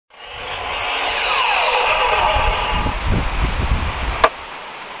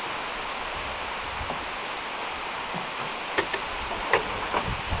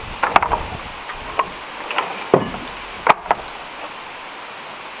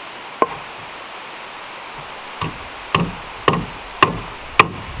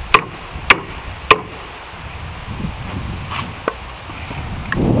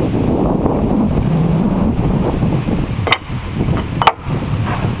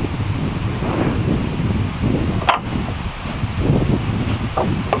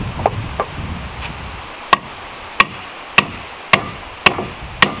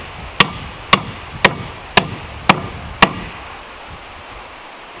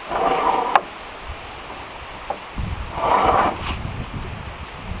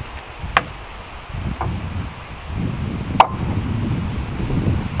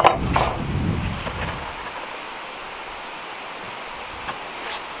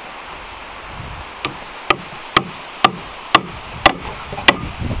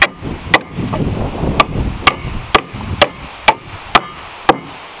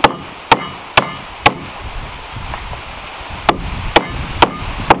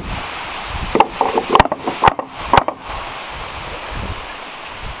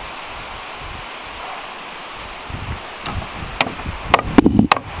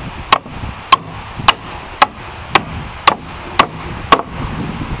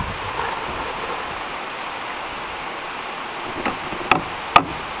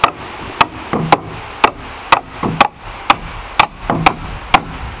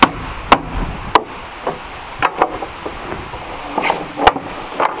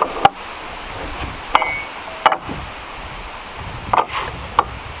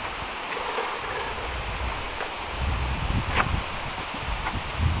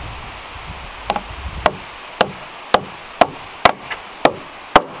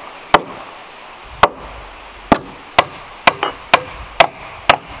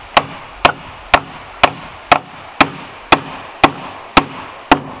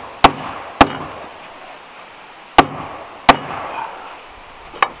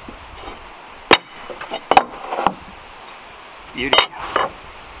beauty.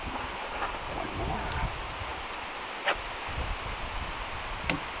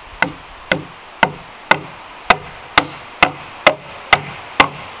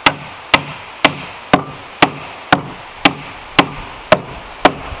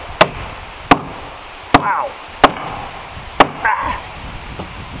 Wow. Ah.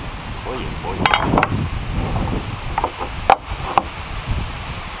 Boy, boy.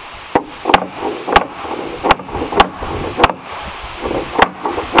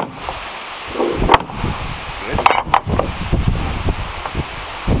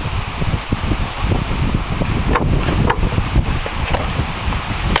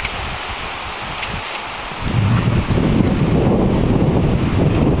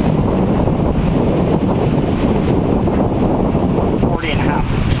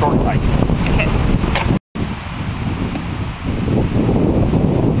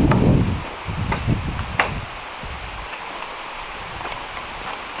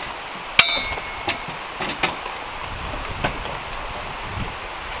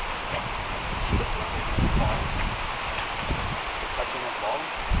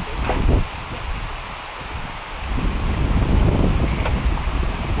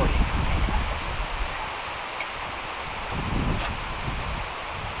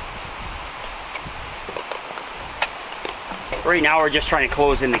 Right now we're just trying to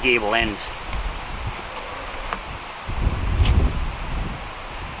close in the gable end.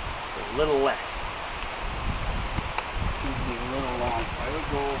 A little less. Seems to be a little long. So I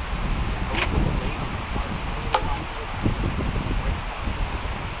would go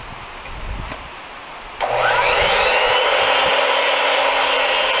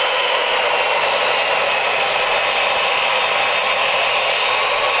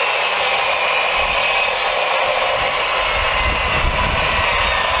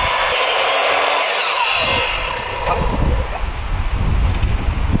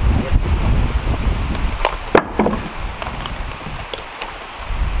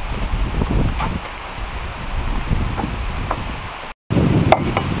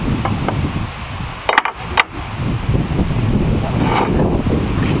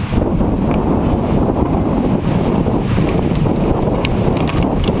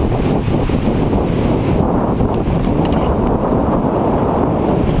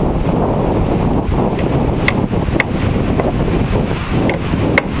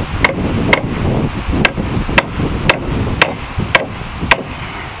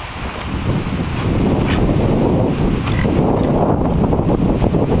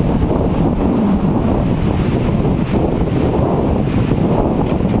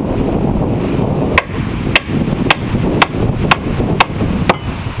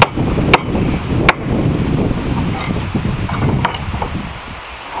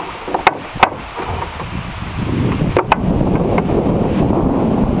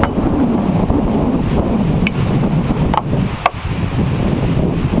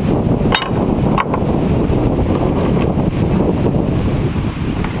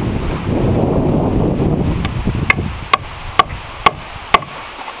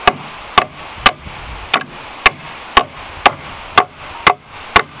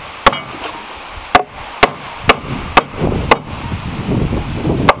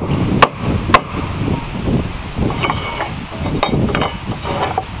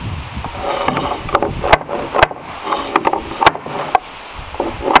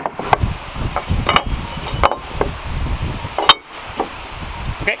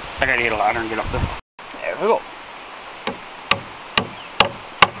I gotta get a ladder and get up there. There we go.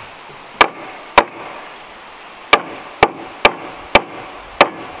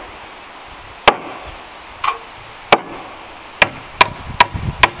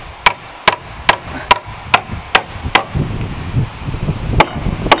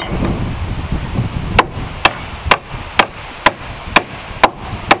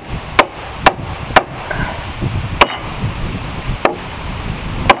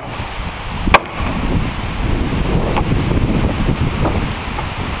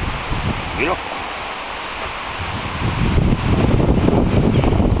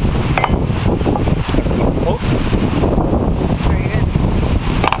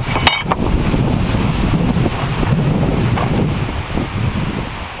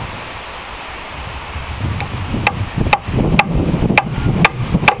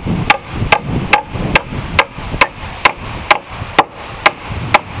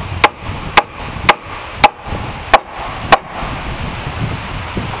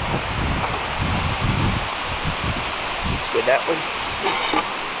 Good that one.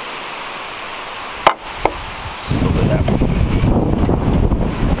 Over that one.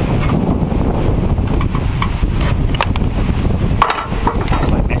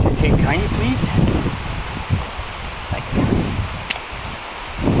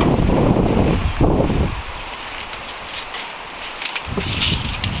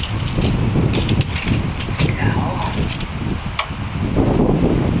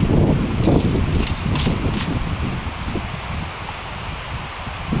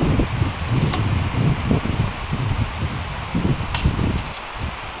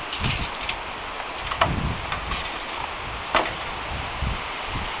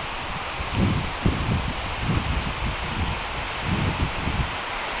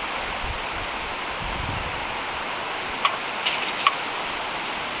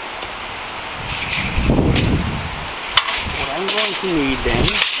 I'm going to need then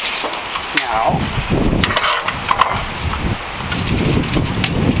now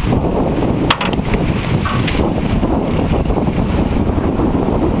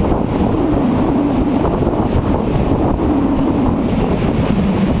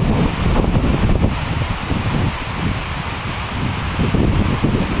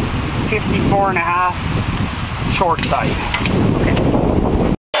 .54.5 short side. Okay.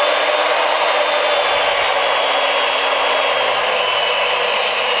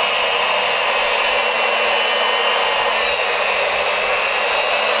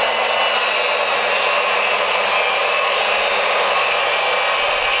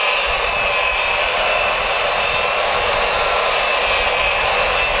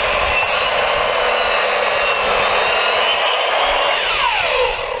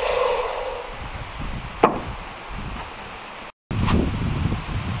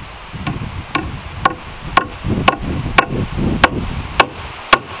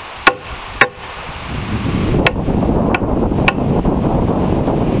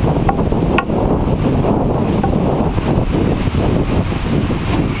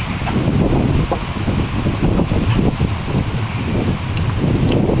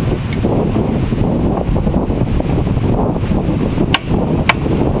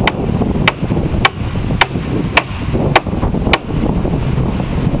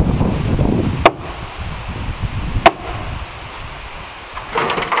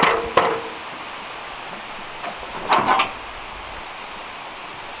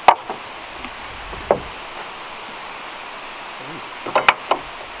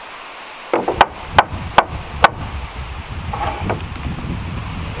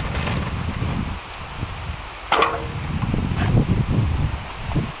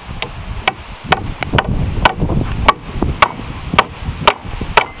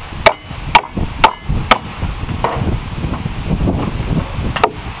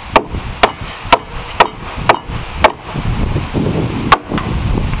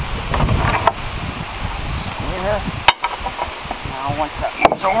 Once that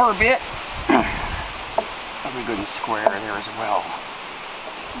moves over a bit, I'll be good and square there as well.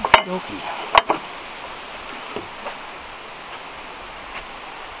 Okey-dokey.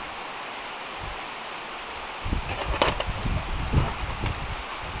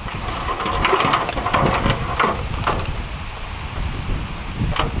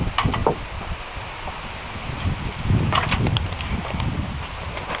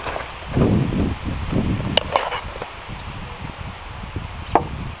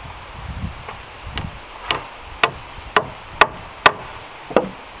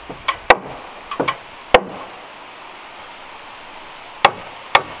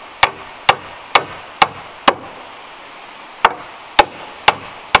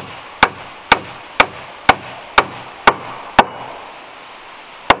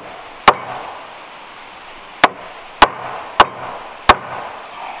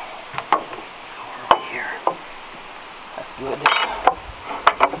 Good.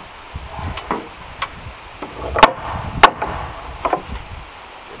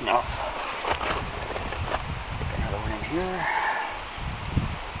 Good enough. Stick another one in here.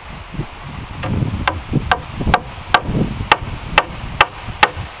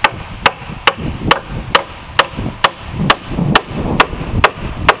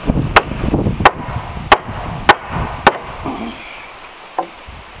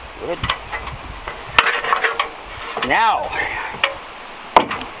 Good. Now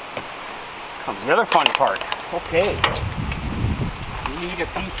comes the other fun part. Okay, you need a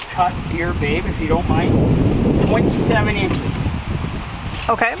piece cut here, babe, if you don't mind. 27 inches.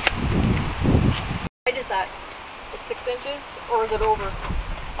 Okay. Why is that? It's 6 inches, or is it over?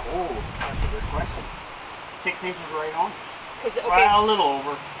 Oh, that's a good question. 6 inches right on? Okay, well, a little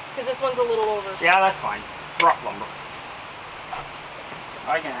over. Because this one's a little over. Yeah, that's fine. It's rough lumber.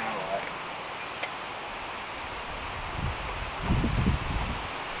 I can handle that.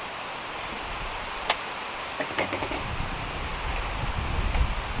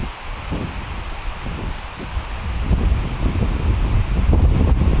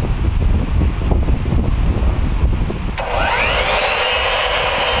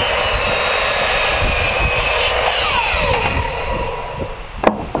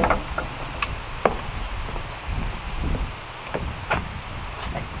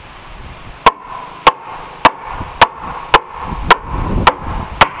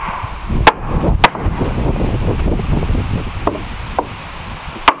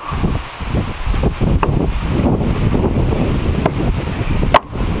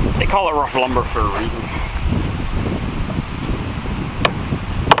 Call it rough lumber for a reason.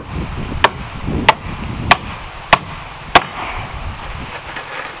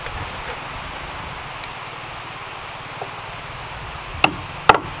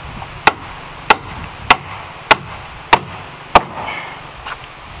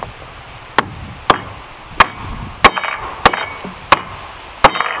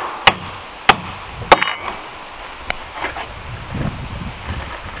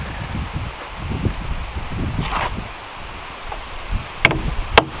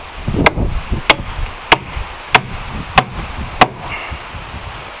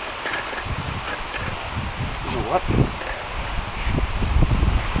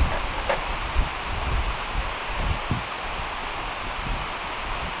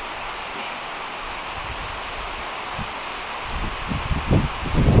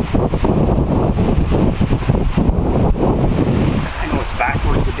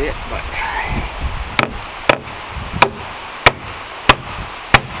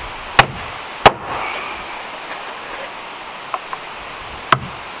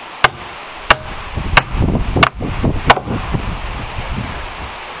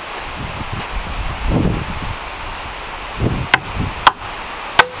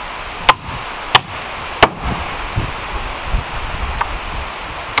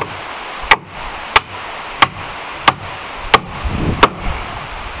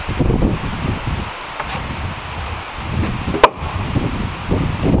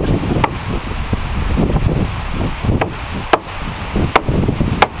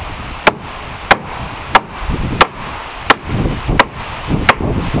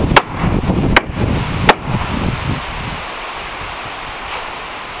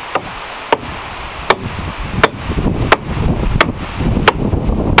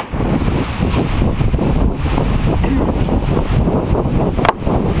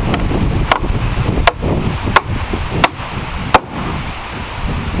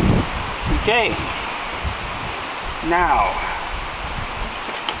 Okay. Now,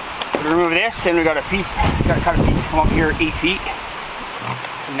 to remove this, then we got to cut a piece to come up here 8 feet,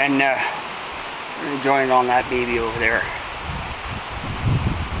 and then we're gonna join it on that baby over there.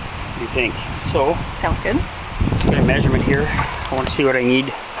 What do you think? So, sounds good. Let's get a measurement here. I want to see what I need.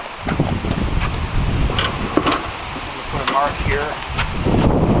 Put a mark here.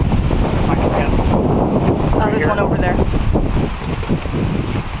 Find a pencil. Oh, Right there's here. one over there.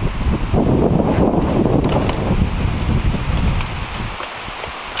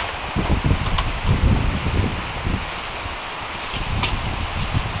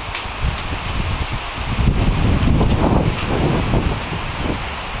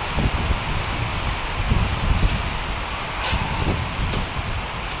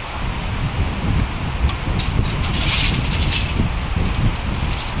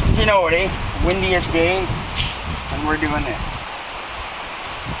 You know what, eh? Windiest day, and we're doing this.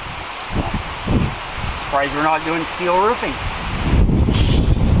 Surprised we're not doing steel roofing.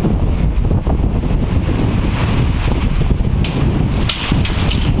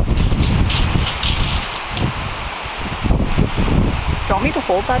 Do you want me to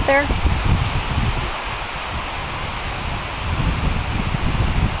hold that there?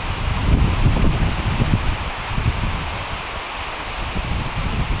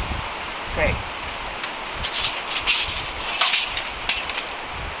 Okay.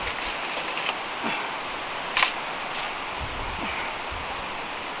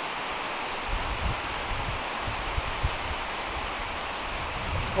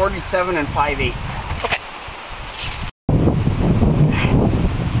 .47 5/8.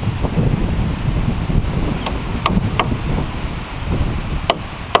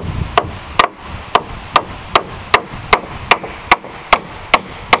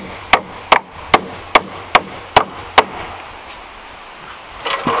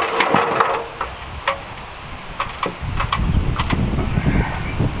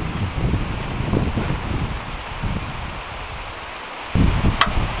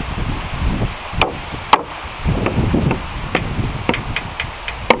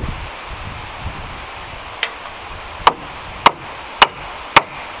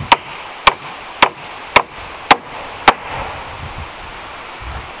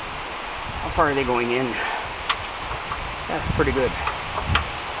 How far are they going in? That's pretty good.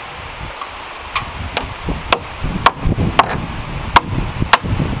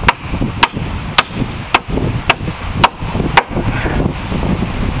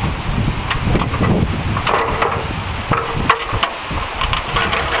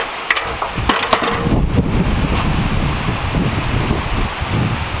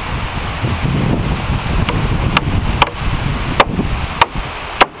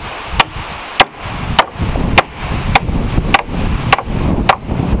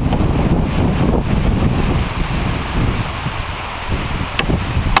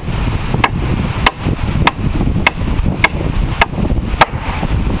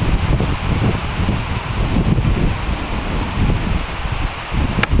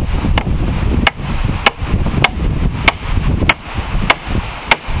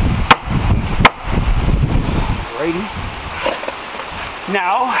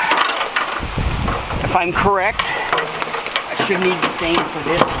 Now, if I'm correct, I should need the same for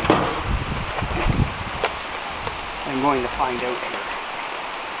this one. I'm going to find out here.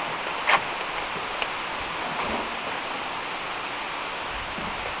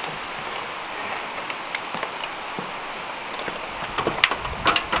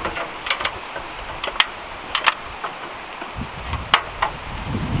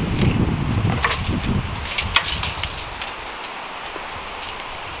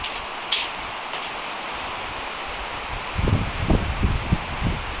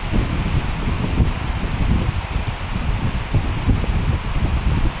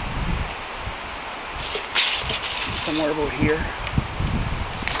 Somewhere about here.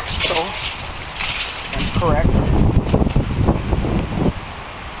 So, I'm correct.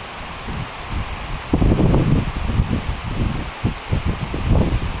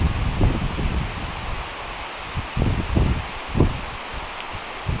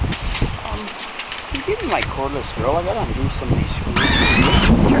 Can you give me my cordless drill? I gotta undo some of these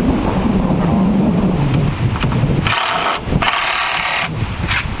screws. Sure.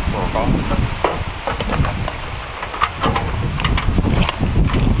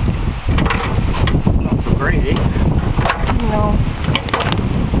 No.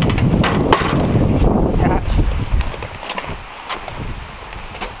 Attached.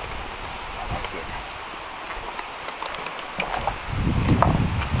 That's good.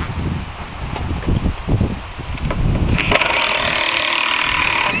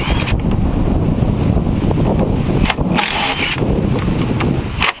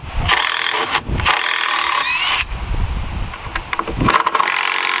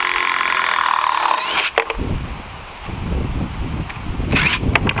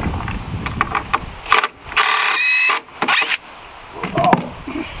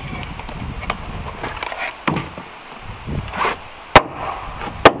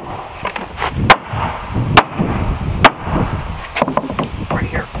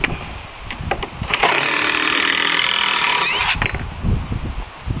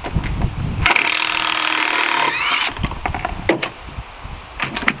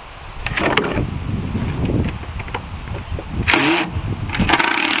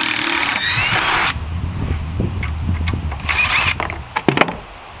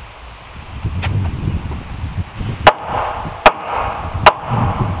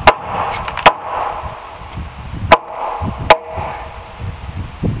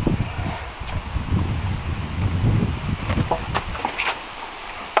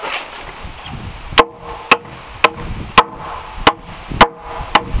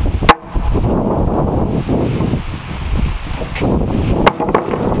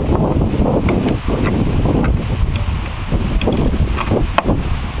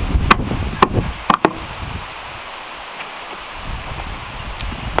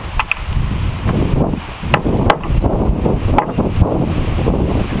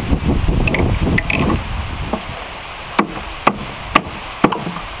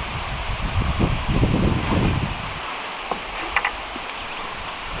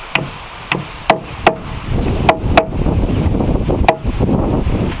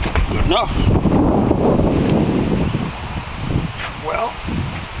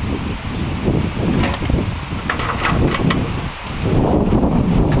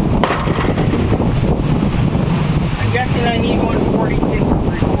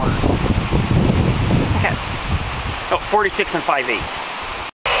 46 and 5/8.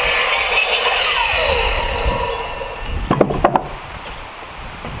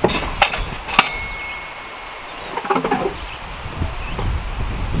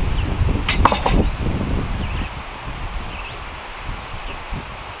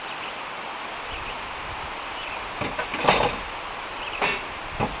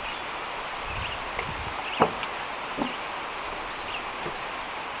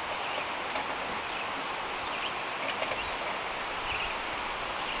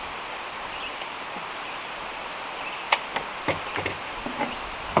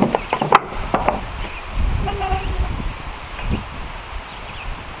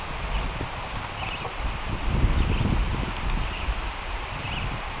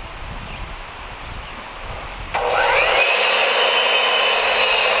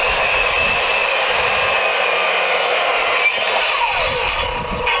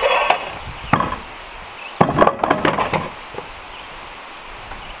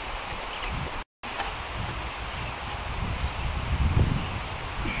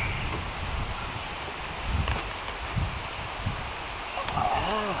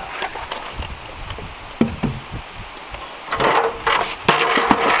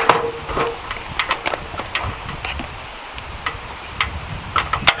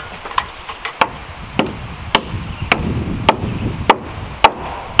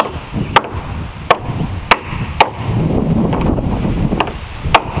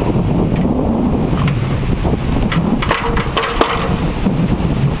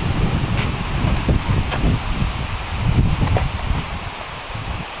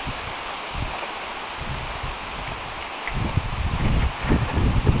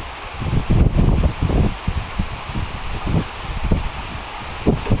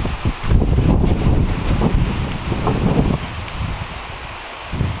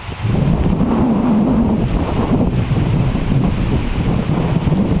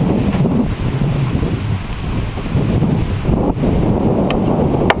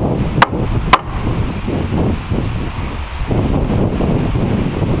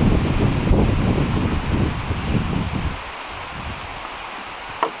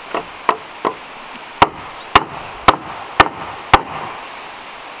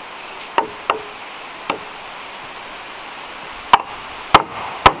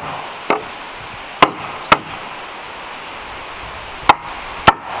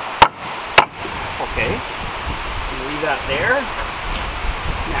 Leave that there.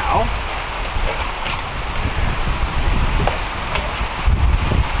 Now,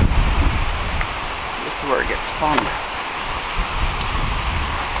 this is where it gets fun.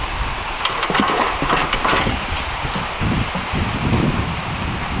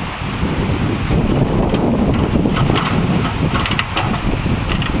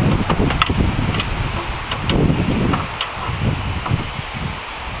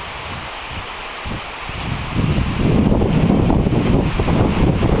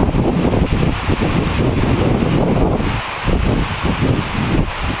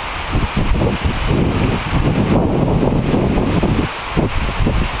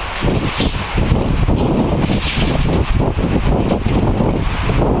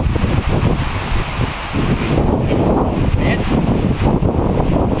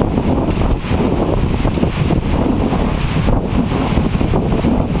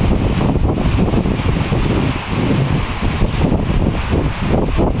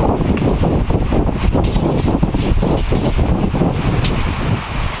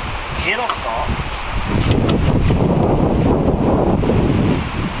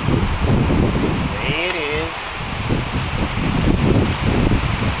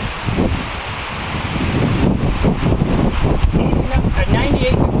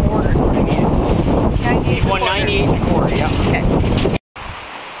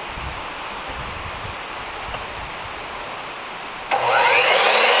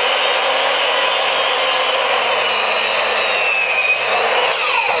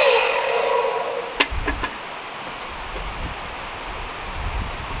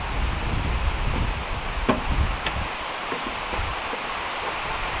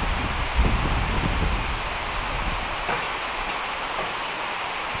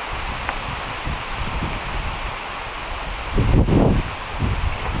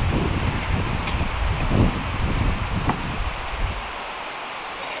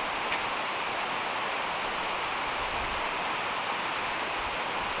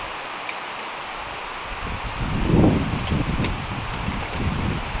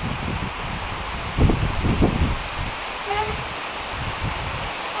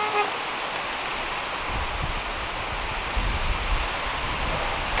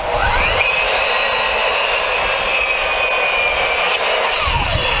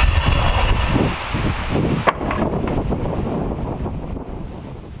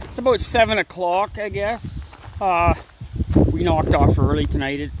 about 7 o'clock, I guess. We knocked off early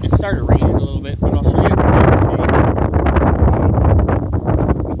tonight. It started raining a little bit, but I'll show you today.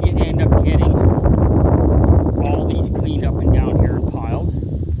 We did end up getting all these cleaned up and down here and piled.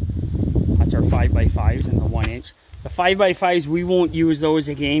 That's our 5x5s and the 1 inch. The 5x5s, we won't use those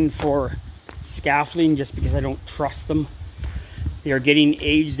again for scaffolding just because I don't trust them. They are getting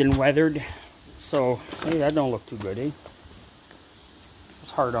aged and weathered. So, hey, that don't look too good, eh?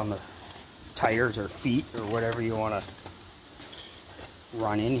 It's hard on the tires or feet or whatever you want to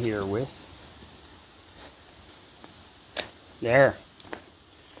run in here with. There.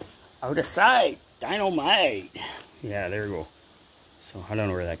 Out of sight. Dynamite. Yeah, there you go. So I don't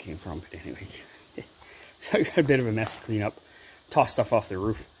know where that came from, but anyway. So I got a bit of a mess to clean up. Toss stuff off the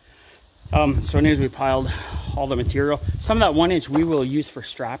roof. So anyways, we piled all the material. Some of that 1 inch we will use for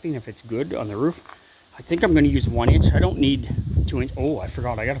strapping if it's good on the roof. I think I'm going to use 1 inch. I don't need 2 inch. Oh, I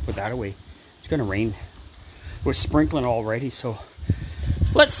forgot. I got to put that away. It's going to rain. It was sprinkling already, so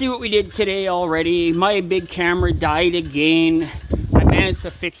let's see what we did today already. My big camera died again. I managed to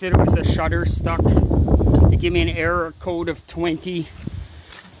fix it. It was the shutter stuck. It gave me an error code of 20. It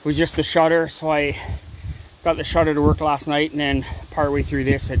was just the shutter, so I got the shutter to work last night, and then partway through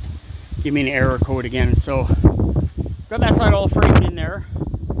this, it gave me an error code again. So got that side all framed in there.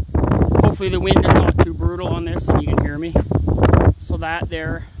 Hopefully the wind is not too brutal on this and you can hear me. So that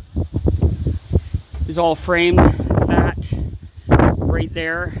there is all framed. That right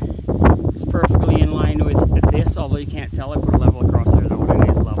there is perfectly in line with this, although you can't tell. I put a level across there though, and it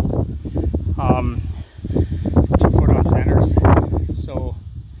is level. 2 foot on centers. So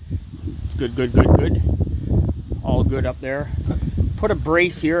it's good, good, good, good. All good up there. Put a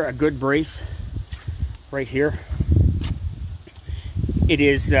brace here, a good brace right here. It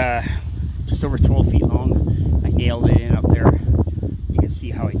is just over 12 feet long. I nailed it in up there. You can see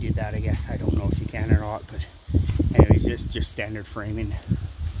how I did that, I guess. I don't know if you can or not, but anyways, just standard framing.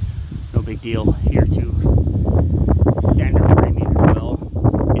 No big deal here too. Standard framing as well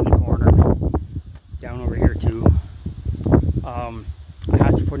in the corner. Down over here too. I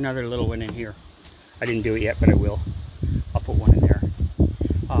have to put another little one in here. I didn't do it yet, but I will. I'll put one in there.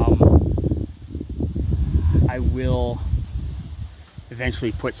 I will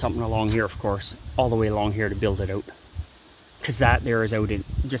eventually put something along here, of course, all the way along here to build it out, because that there is out in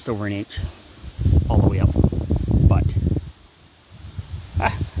just over an inch all the way up. But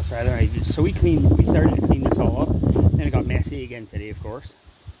that's rather nice. So we started to clean this all up, then it got messy again today, of course.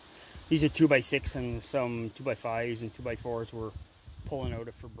 These are 2x6 and some 2x5s and 2x4s we're pulling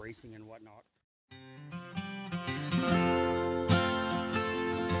out for bracing and whatnot.